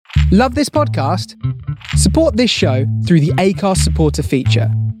Love this podcast? Support this show through the Acast supporter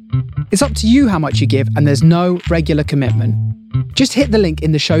feature. It's up to you how much you give, and there's no regular commitment. Just hit the link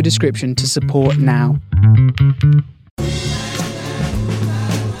in the show description to support now.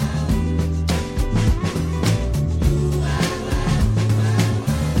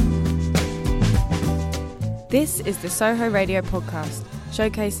 This is the Soho Radio Podcast,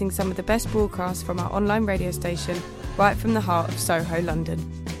 showcasing some of the best broadcasts from our online radio station, right from the heart of Soho, London.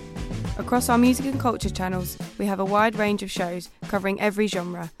 Across our music and culture channels, we have a wide range of shows covering every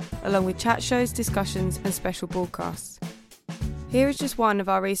genre, along with chat shows, discussions and special broadcasts. Here is just one of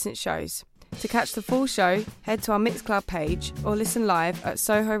our recent shows. To catch the full show, head to our Mixcloud page or listen live at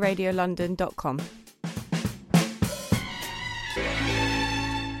sohoradiolondon.com.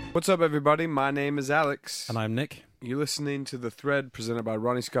 What's up, everybody? My name is Alex. And I'm Nick. You're listening to The Thread, presented by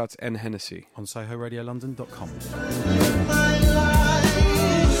Ronnie Scott's and Hennessy on sohoradiolondon.com.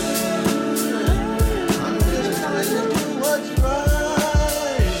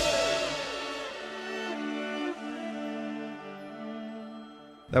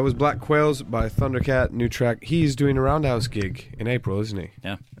 That was Black Quails by Thundercat, new track. He's doing a Roundhouse gig in April, isn't he?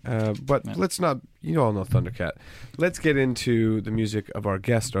 Yeah. Let's not, you all know Thundercat. Let's get into the music of our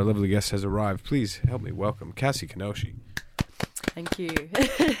guest. Our lovely guest has arrived. Please help me welcome Cassie Kenoshi. Thank you.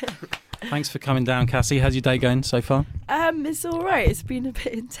 Thanks for coming down, Cassie. How's your day going so far? It's all right. It's been a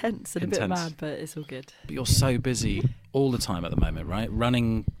bit intense and a bit mad, but it's all good. But you're so busy all the time at the moment, right?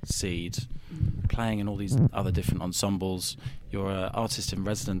 Running Seed, playing in all these other different ensembles. You're an artist in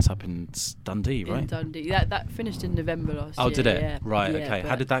residence up in Dundee, right? In Dundee. That finished in November last year. Oh, did it? Yeah. Right, Yeah, okay.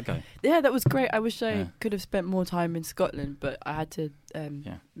 How did that go? Yeah, that was great. I wish I could have spent more time in Scotland, but I had to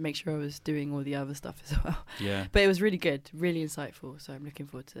make sure I was doing all the other stuff as well. Yeah. But it was really good, really insightful, so I'm looking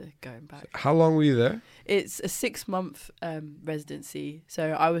forward to going back. How long were you there? It's a 6-month residency,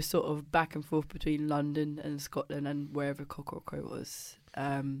 so I was sort of back and forth between London and Scotland and wherever Cockroach was.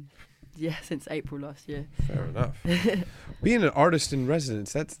 Since April last year. Fair enough. Being an artist in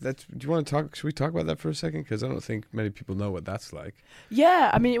residence, that's. Do you want to talk? Should we talk about that for a second? Because I don't think many people know what that's like.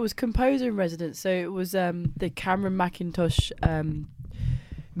 Yeah, I mean, it was composer in residence, so it was the Cameron Mackintosh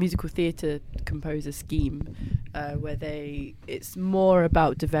musical theatre composer scheme, where it's more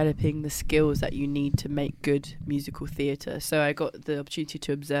about developing the skills that you need to make good musical theatre. So I got the opportunity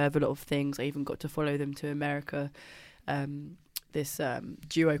to observe a lot of things. I even got to follow them to America. This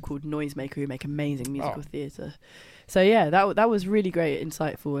duo called Noisemaker, who make amazing musical theatre. So yeah, that was really great,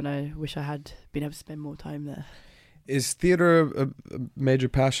 insightful, and I wish I had been able to spend more time there. Is theatre a major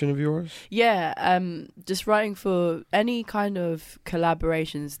passion of yours? Yeah, just writing for any kind of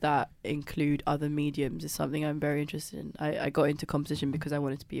collaborations that include other mediums is something I'm very interested in. I got into composition because I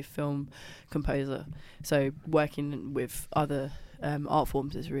wanted to be a film composer, so working with other art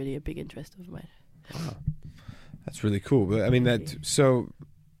forms is really a big interest of mine. Wow. That's really cool. But I mean, so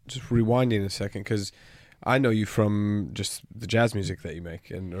just rewinding a second, because I know you from just the jazz music that you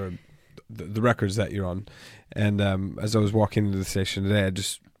make or the records that you're on. And as I was walking into the station today, I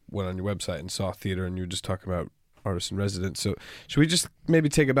just went on your website and saw theater, and you were just talking about artists in residence. So should we just maybe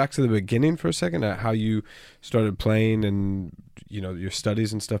take it back to the beginning for a second, how you started playing and, your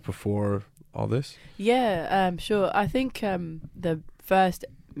studies and stuff before all this? Yeah, sure. I think the first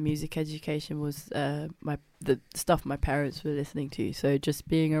music education was the stuff my parents were listening to, so just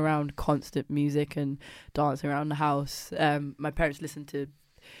being around constant music and dancing around the house. My parents listened to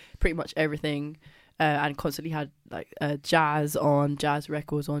pretty much everything and constantly had jazz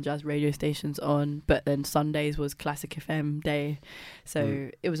records on, jazz radio stations on, but then Sundays was Classic FM day,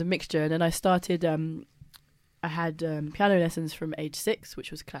 so it was a mixture. And then I started I had piano lessons from age 6,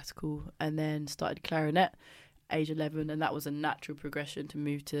 which was classical, and then started clarinet age 11, and that was a natural progression to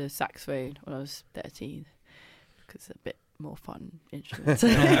move to saxophone when I was 13, because it's a bit more fun instrument.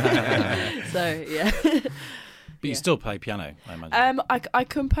 So yeah. But you still play piano, I imagine. I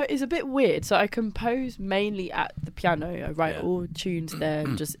compose. It's a bit weird. So I compose mainly at the piano. I write all tunes there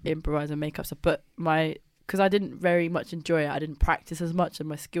and just improvise and make up stuff. But because I didn't very much enjoy it, I didn't practice as much, and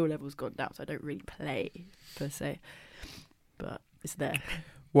my skill level's gone down, so I don't really play per se. But it's there.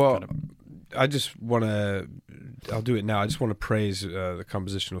 Well, I just want to. I'll do it now. I just want to praise the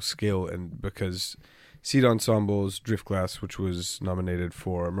compositional skill, and because Seed Ensemble's Driftglass, which was nominated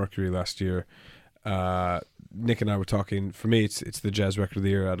for Mercury last year. Nick and I were talking. For me, it's the jazz record of the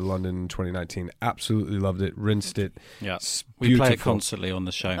year out of London in 2019. Absolutely loved it. Rinsed it. Yeah, we play it constantly on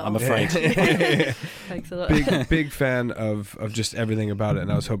the show. I'm afraid. Thanks a lot. Big fan of just everything about it,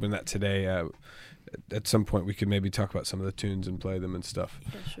 and I was hoping that today at some point we could maybe talk about some of the tunes and play them and stuff.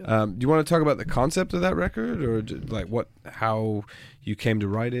 Yeah, sure. Do you want to talk about the concept of that record, or like how you came to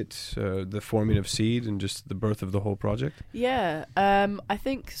write it, the forming of Seed, and just the birth of the whole project? Yeah, I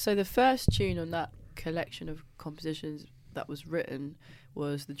think so. The first tune on that collection of compositions that was written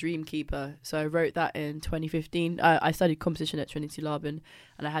was The Dreamkeeper. So I wrote that in 2015. I studied composition at Trinity Laban,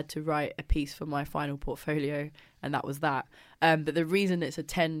 and I had to write a piece for my final portfolio, and that was that. But the reason it's a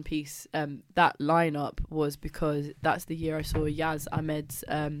 10-piece, that lineup, was because that's the year I saw Yaz Ahmed's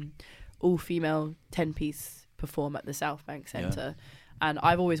all-female 10-piece perform at the South Bank Centre. Yeah. And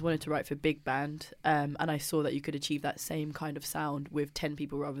I've always wanted to write for big band, and I saw that you could achieve that same kind of sound with 10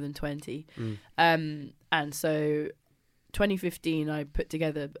 people rather than 20. And so 2015, I put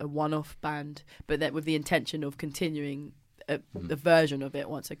together a one-off band, but that with the intention of continuing the version of it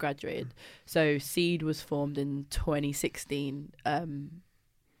once I graduated. So Seed was formed in 2016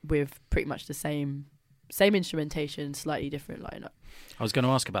 with pretty much the same instrumentation, slightly different lineup. I was going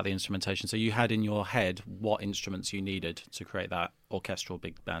to ask about the instrumentation. So you had in your head what instruments you needed to create that orchestral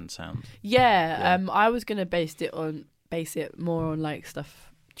big band sound? Yeah. I was going to base it more on like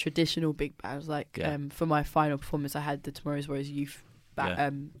stuff, traditional big bands. Like for my final performance, I had the Tomorrow's Warriors Youth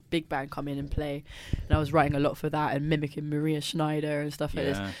big band come in and play, and I was writing a lot for that and mimicking Maria Schneider and stuff like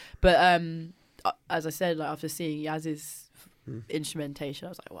this. But as I said, like after seeing Yaz's instrumentation, I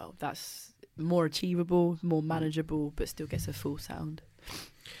was like, well, that's more achievable, more manageable, but still gets a full sound.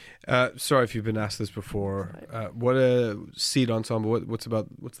 Sorry if you've been asked this before. What a Seed ensemble? What's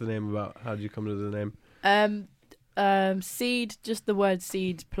the name about? How did you come to the name? Seed, just the word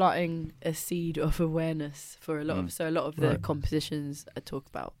seed, planting a seed of awareness for a lot of the compositions I talk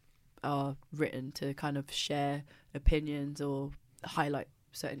about are written to kind of share opinions or highlight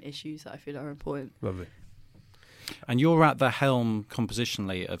certain issues that I feel are important. Lovely. And you're at the helm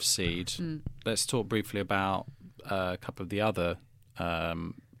compositionally of Seed. Let's talk briefly about a couple of the other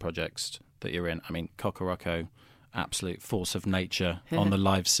projects that you're in. I mean, Kokoroko, absolute force of nature on the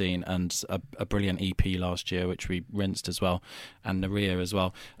live scene, and a brilliant EP last year which we rinsed as well, and Naria as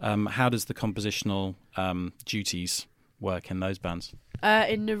well. How does the compositional duties work in those bands?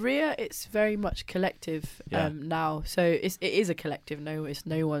 In Naria, it's very much collective now. So it is a collective. No, it's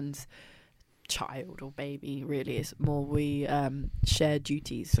no one's child or baby, really. It's more we share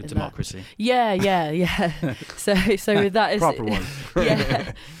duties. So democracy. That. Yeah. so with that, it's proper one.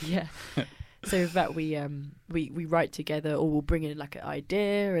 yeah. So with that, we write together, or we'll bring in like an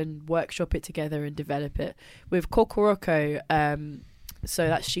idea and workshop it together and develop it. With Kokoroko, so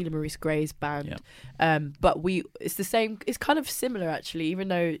that's Sheila Maurice Gray's band. Yeah. But it's the same. It's kind of similar actually, even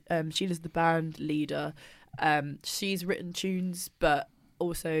though Sheila's the band leader. She's written tunes, but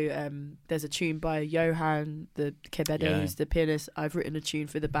also there's a tune by Johan, the Quevedo, who's the pianist. I've written a tune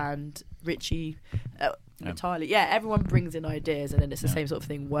for the band, Richie. Entirely. Yeah, everyone brings in ideas, and then it's the same sort of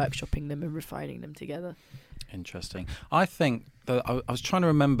thing, workshopping them and refining them together. Interesting. I think that I was trying to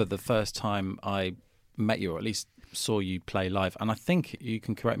remember the first time I met you, or at least saw you play live, and I think, you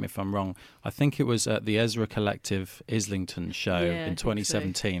can correct me if I'm wrong, I think it was at the Ezra Collective Islington show in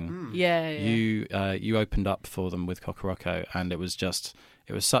 2017. So. Yeah. You opened up for them with Kokoroko, and it was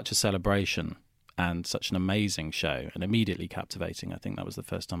such a celebration and such an amazing show, and immediately captivating. I think that was the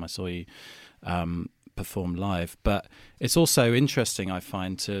first time I saw you perform live. But it's also interesting, I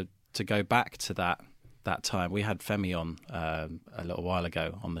find, to go back to that time. We had Femi on a little while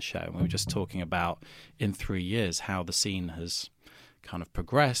ago on the show, and we were just talking about, in 3 years, how the scene has kind of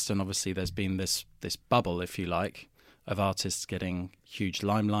progressed, and obviously there's been this bubble, if you like, of artists getting huge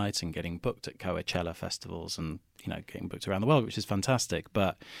limelight and getting booked at Coachella festivals and, getting booked around the world, which is fantastic.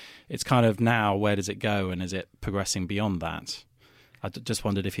 But it's kind of now, where does it go, and is it progressing beyond that? I just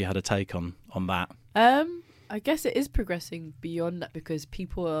wondered if you had a take on that. I guess it is progressing beyond that, because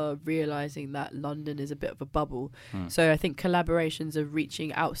people are realising that London is a bit of a bubble. So I think collaborations are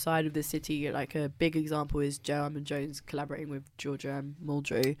reaching outside of the city. Like a big example is Joe Armon-Jones collaborating with Georgia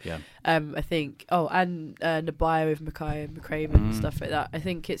Muldrow. Yeah. I think, and Nabaya with Mackay and McCraven and stuff like that. I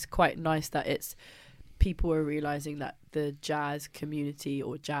think it's quite nice that people are realising that the jazz community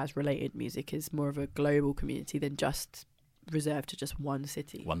or jazz-related music is more of a global community than just reserved to just one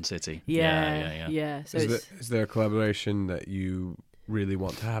city. Yeah. So is there a collaboration that you really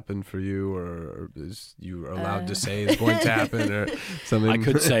want to happen for you, or is you allowed to say is going to happen, or something? I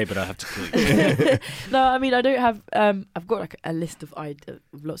could say, but I have to click. No, I mean, I don't have I've got like a list of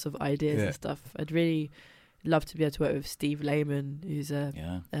lots of ideas and stuff. I'd really love to be able to work with Steve Lehman, who's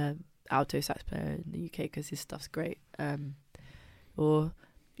a alto sax player in the UK, because his stuff's great. Or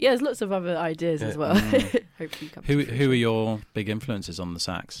Yeah, there's lots of other ideas as well. Hopefully come to Who fruition. are your big influences on the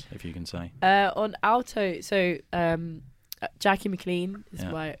sax, if you can say? On alto, so Jackie McLean is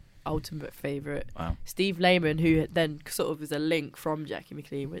Yeah. my ultimate favourite. Wow. Steve Lehman, who then sort of is a link from Jackie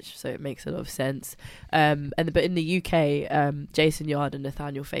McLean, which so it makes a lot of sense. But in the UK, Jason Yard and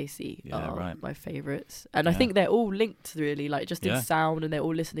Nathaniel Facey are my favourites, and I think they're all linked really, like just in sound, and they're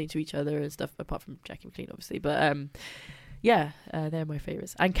all listening to each other and stuff. Apart from Jackie McLean, obviously, but they're my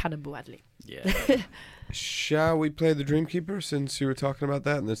favourites, and Cannonball Adderley. Yeah. Shall we play the Dreamkeeper since you were talking about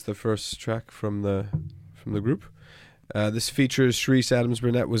that, and it's the first track from the group? This features Sharice Adams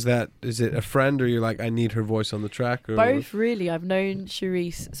Burnett. Is it a friend, or you're like, I need her voice on the track? Or both, really. I've known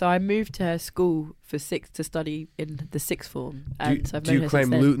Sharice, so I moved to her school to study in the sixth form. And so I've known do you her claim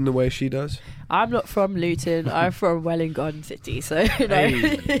since then. Luton the way she does? I'm not from Luton. I'm from Welwyn Garden City, so you know,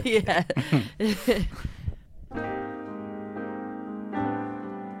 yeah.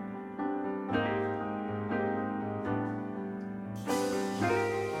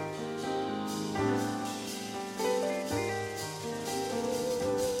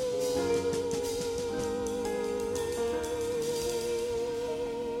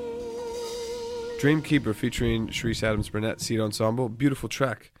 Dreamkeeper featuring Sharice Adams Burnett, Seed Ensemble. Beautiful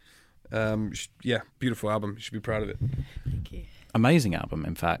track. Beautiful album. You should be proud of it. Thank you. Amazing album,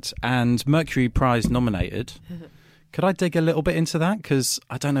 in fact. And Mercury Prize nominated. Could I dig a little bit into that? Because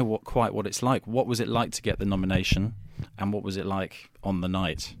I don't know quite what it's like. What was it like to get the nomination? And what was it like on the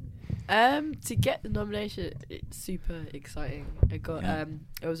night? To get the nomination, it's super exciting.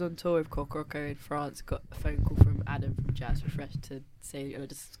 I was on tour with Coq Rocco in France, got a phone call from Adam from Jazz Refresh to say, I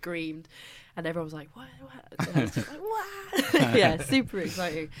just screamed, and everyone was like, what? And I was just like, what? Yeah, super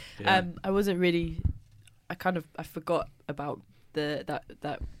exciting. Yeah. I wasn't really, I forgot about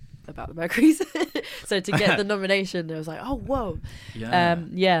about the Mercuries. So to get the nomination, I was like, oh, whoa.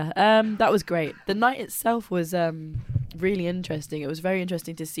 That was great. The night itself was really interesting. It was very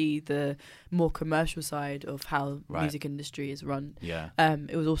interesting to see the more commercial side of how music industry is run. Yeah.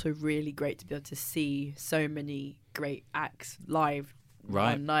 It was also really great to be able to see so many great acts live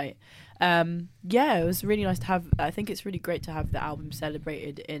one night. It was really nice to have. I think it's really great to have the album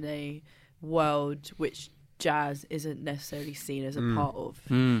celebrated in a world which jazz isn't necessarily seen as a part of.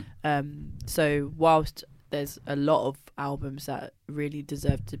 So whilst there's a lot of albums that really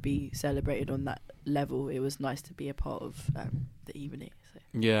deserve to be celebrated on that level, it was nice to be a part of the evening. So.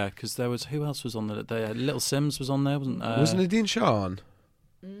 Yeah, because there was, who else was on there? Little Sims was on there, wasn't Wasn't Nadine Shah on?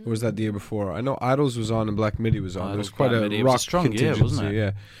 Or was that the year before? I know Idols was on and Black Midi was on. It was quite a rock strong year, wasn't it?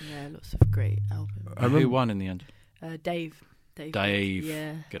 Yeah, lots of great albums. Who won in the end? Dave.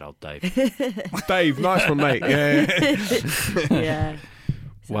 Yeah. Good old Dave. Dave, nice one, mate. Yeah. Yeah.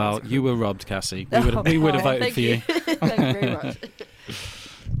 Well, you were robbed, Cassie. We would have voted for you. Thank you very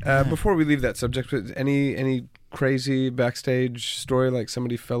much. Before we leave that subject, any crazy backstage story, like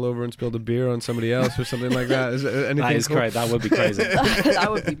somebody fell over and spilled a beer on somebody else or something like that? Is anything That is cool? great. That would be crazy.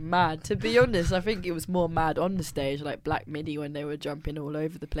 That would be mad. To be honest, I think it was more mad on the stage, like Black Midi, when they were jumping all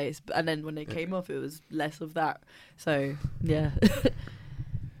over the place. And then when they came off, it was less of that. So, yeah.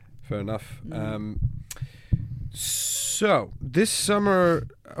 Fair enough. So, this summer,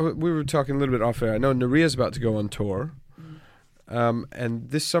 we were talking a little bit off air. I know Neria's about to go on tour. And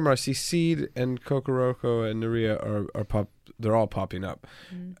this summer I see Seed and Kokoroko and Neria they're all popping up.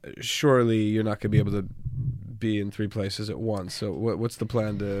 Surely you're not going to be able to be in 3 places at once. So what's the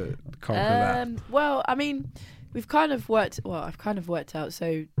plan to conquer that? Well, I mean, I've kind of worked out.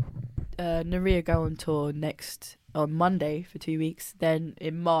 So Neria go on tour on Monday for 2 weeks. Then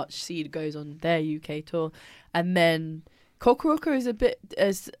in March, Seed goes on their UK tour. And then Kokoroko is a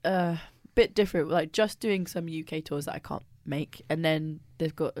bit different, like just doing some UK tours that I can't make, and then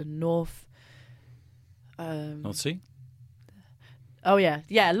they've got a North Sea. Oh yeah,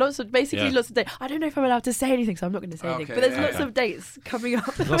 lots of dates. I don't know if I'm allowed to say anything, so I'm not going to say anything. But there's lots of dates coming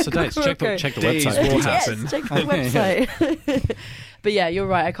up. Lots of dates. Check the Days website. will happen. Yes, check the website. But yeah, you're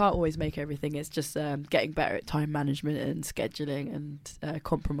right. I can't always make everything. It's just getting better at time management and scheduling and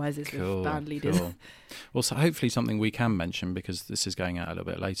compromises with band leaders. Cool. Well, so hopefully something we can mention, because this is going out a little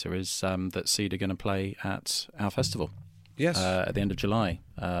bit later, is that Seed are going to play at our festival. Yes. At the end of July,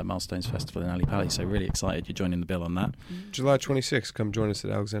 Milestones Festival in Ali Pali. So really excited you're joining the bill on that. July 26th, come join us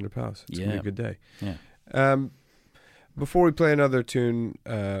at Alexander Palace. It's going to be a good day. Yeah. Before we play another tune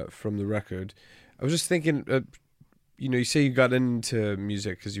from the record, I was just thinking, you say you got into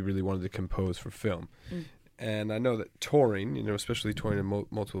music because you really wanted to compose for film. And I know that touring, especially touring in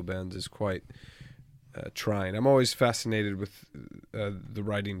multiple bands, is quite trying. I'm always fascinated with the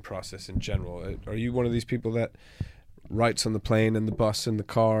writing process in general. Are you one of these people that writes on the plane and the bus and the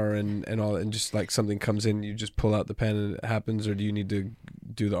car and all, and just like something comes in, you just pull out the pen and it happens, or do you need to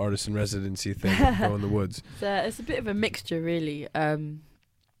do the artist in residency thing and go in the woods? It's a bit of a mixture, really.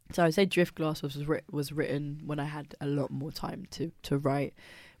 So I would say Driftglass was written when I had a lot more time to write.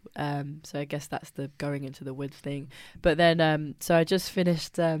 So I guess that's the going into the woods thing. But then, so I just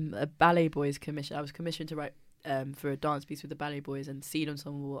finished a Ballet Boys commission. I was commissioned to write for a dance piece with the Ballet Boys, and Seed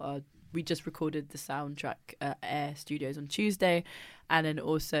Ensemble. We just recorded the soundtrack at Air Studios on Tuesday, and then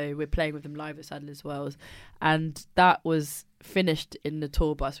also we're playing with them live at Sadler's Wells, and that was finished in the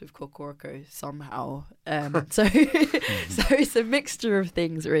tour bus with Kokoroko somehow. So it's a mixture of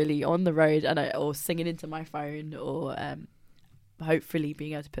things really on the road, and or singing into my phone, or hopefully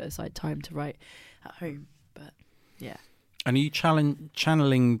being able to put aside time to write at home. But yeah. And are you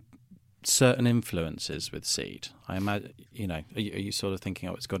channeling certain influences with Seed? I imagine, are you sort of thinking,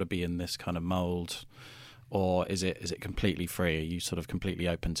 it's got to be in this kind of mold, or is it completely free? Are you sort of completely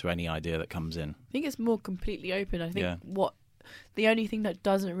open to any idea that comes in? I think it's more completely open. I think the only thing that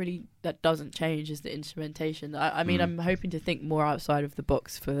doesn't change is the instrumentation. I mean, I'm hoping to think more outside of the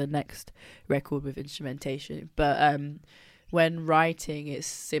box for the next record with instrumentation, but when writing, it's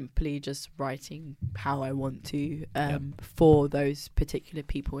simply just writing how I want to for those particular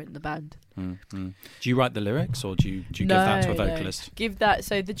people in the band. Do you write the lyrics, or do you give that to a vocalist? No. Give that.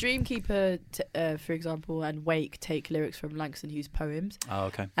 So the Dreamkeeper, for example, and Wake take lyrics from Langston Hughes' poems. Oh,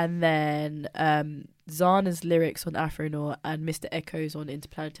 okay. And then Zana's lyrics on Afronaut and Mr. Echo's on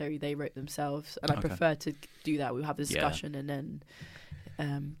Interplanetary, they wrote themselves. And I prefer to do that. We'll have a discussion and then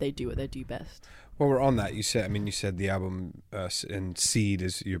they do what they do best. Well, we're on that. You said the album and Seed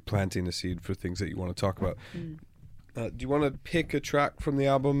is, you're planting the seed for things that you want to talk about. Do you want to pick a track from the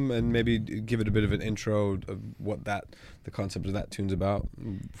album and maybe give it a bit of an intro of what the concept of that tune's about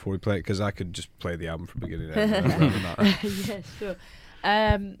before we play it? Because I could just play the album from beginning to end. Yeah,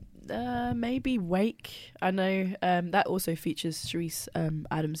 sure. Maybe Wake. I know that also features Sharice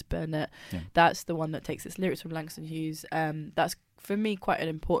Adams Burnett. Yeah. That's the one that takes its lyrics from Langston Hughes. That's for me quite an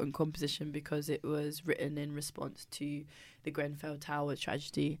important composition because it was written in response to the Grenfell Tower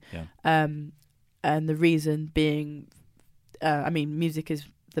tragedy. Yeah. And the reason being, music is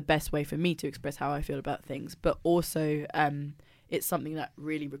the best way for me to express how I feel about things, but also it's something that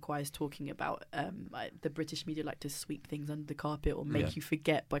really requires talking about. The British media like to sweep things under the carpet or make you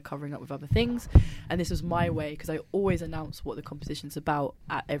forget by covering up with other things. And this was my way, because I always announce what the composition's about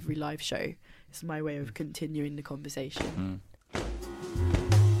at every live show. It's my way of continuing the conversation.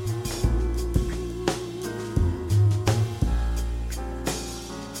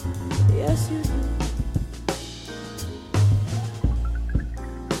 Yes, you do.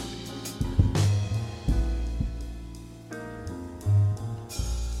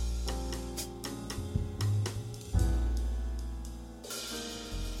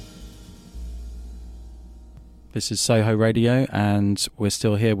 This is Soho Radio, and we're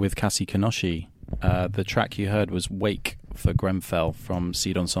still here with Cassie Kinoshi. The track you heard was Wake for Grenfell from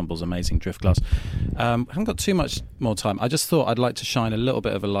Seed Ensemble's amazing Driftglass. I haven't got too much more time. I just thought I'd like to shine a little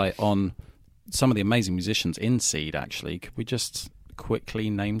bit of a light on some of the amazing musicians in Seed, actually. Could we just quickly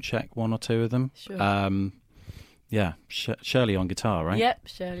name check one or two of them? Sure. Shirley on guitar, right? Yep,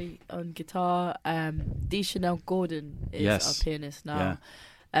 Shirley on guitar. D. Chanel Gordon is our pianist now.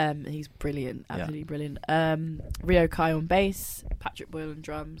 Yeah. He's brilliant, absolutely brilliant. Rio Kai on bass, Patrick Boyle on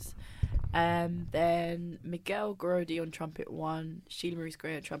drums, then Miguel Grody on trumpet 1, Sheila Maurice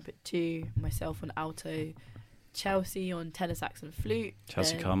Gray on trumpet 2, myself on alto, Chelsea on tenor sax and flute,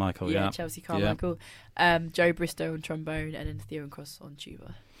 Chelsea Carmichael, Chelsea Carmichael, Joe Bristow on trombone, and then Theron Cross on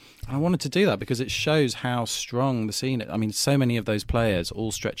tuba. I wanted to do that because it shows how strong the scene is. I mean, so many of those players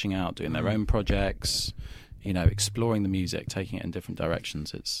all stretching out, doing their own projects, exploring the music, taking it in different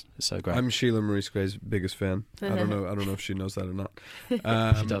directions. It's so great. I'm Sheila Maurice Gray's biggest fan. I don't know if she knows that or not.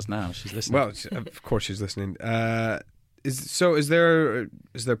 She does now. She's listening. Well, of course she's listening. Is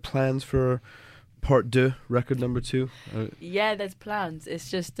there plans for Part 2, record number 2? Yeah, there's plans.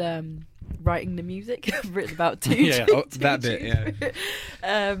 It's just writing the music. I've written about 2 yeah, tunes. That bit,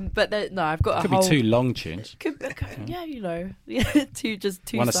 yeah. But I've got could be 2 long tunes. two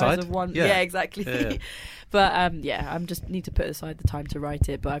one sides aside? of one. Yeah, exactly. Yeah. But I'm just need to put aside the time to write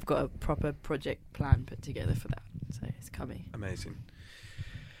it. But I've got a proper project plan put together for that, so it's coming. Amazing.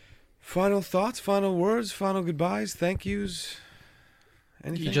 Final thoughts, final words, final goodbyes, thank yous.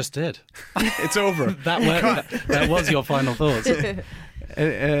 Anything? You just did. It's over. that was your final thoughts.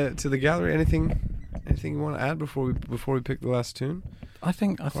 To the gallery, anything you want to add before we pick the last tune? I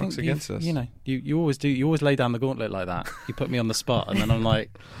think against us. You know, you always do. You always lay down the gauntlet like that. You put me on the spot, and then I'm like,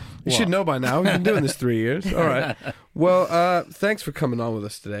 you should know by now. We've been doing this 3 years. All right. Well, thanks for coming on with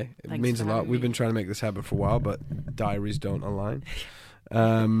us today. It Thanks means a for lot. having We've me. been trying to make this happen for a while, but diaries don't align.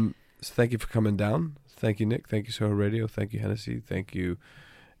 So thank you for coming down. Thank you, Nick. Thank you, Soho Radio. Thank you, Hennessy. Thank you,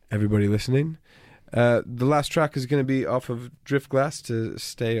 everybody listening. The last track is going to be off of Driftglass to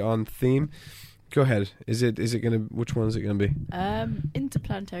stay on theme. Go ahead. Is it going to? Which one is it going to be?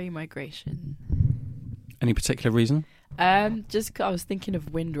 Interplanetary Migration. any particular reason? Just I was thinking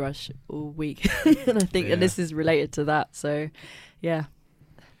of Windrush all week, and I think and this is related to that. So, yeah.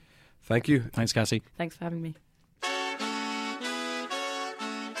 Thank you. Thanks, Cassie. Thanks for having me.